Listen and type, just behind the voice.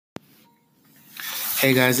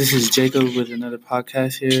Hey guys, this is Jacob with another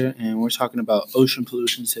podcast here, and we're talking about ocean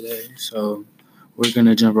pollution today. So we're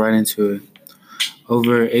gonna jump right into it.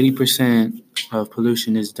 Over 80% of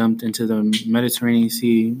pollution is dumped into the Mediterranean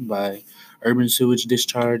Sea by urban sewage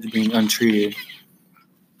discharge being untreated.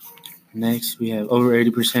 Next, we have over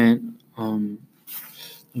 80%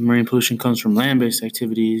 marine pollution comes from land-based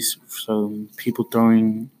activities. So people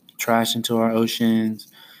throwing trash into our oceans,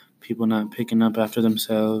 people not picking up after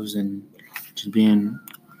themselves, and just being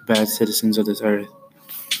bad citizens of this earth.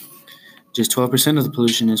 Just 12% of the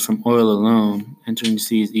pollution is from oil alone, entering the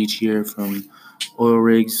seas each year from oil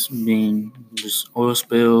rigs being just oil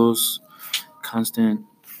spills, constant,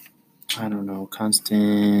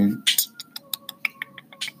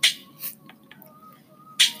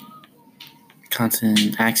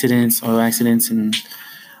 constant accidents, oil accidents in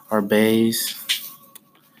our bays.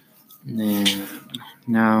 And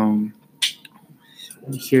now,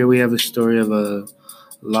 here we have a story of a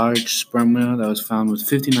large sperm whale that was found with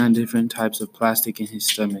 59 different types of plastic in his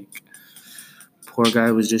stomach. Poor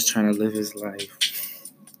guy was just trying to live his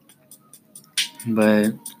life.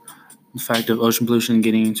 But the fact of ocean pollution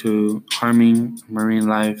getting into harming marine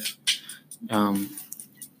life,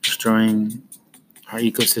 destroying our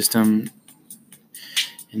ecosystem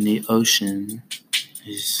in the ocean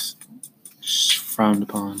is frowned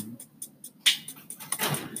upon.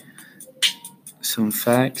 Some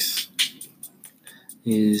facts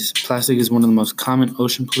is plastic is one of the most common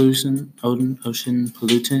ocean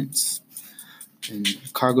pollutants, and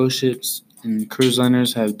cargo ships and cruise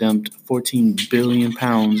liners have dumped 14 billion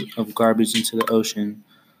pounds of garbage into the ocean.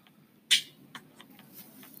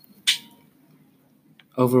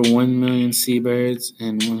 Over 1 million seabirds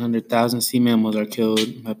and 100,000 sea mammals are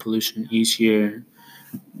killed by pollution each year,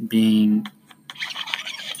 being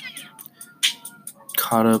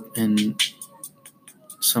caught up in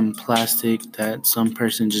some plastic that some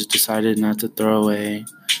person just decided not to throw away,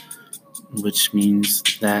 which means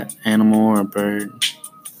that animal or bird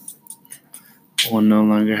will no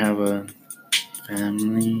longer have a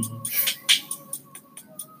family.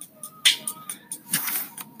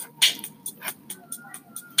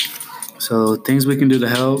 So things we can do to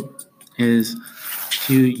help is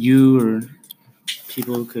you or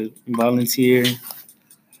people could volunteer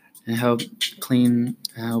and help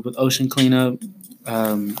with ocean cleanup.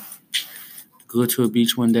 Go to a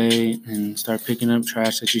beach one day and start picking up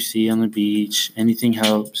trash that you see on the beach. Anything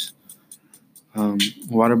helps.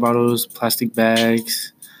 Water bottles, plastic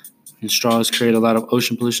bags, and straws create a lot of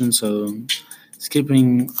ocean pollution. So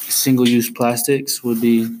skipping single-use plastics would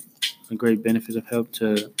be a great benefit of help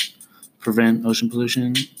to prevent ocean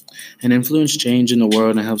pollution and influence change in the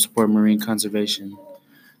world and help support marine conservation.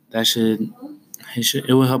 It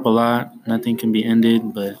will help a lot. Nothing can be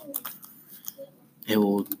ended, but it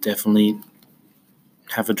will definitely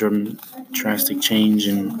have a drastic change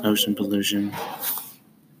in ocean pollution.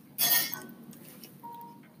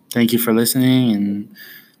 Thank you for listening, and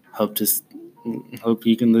hope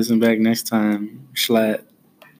you can listen back next time. Schlatt.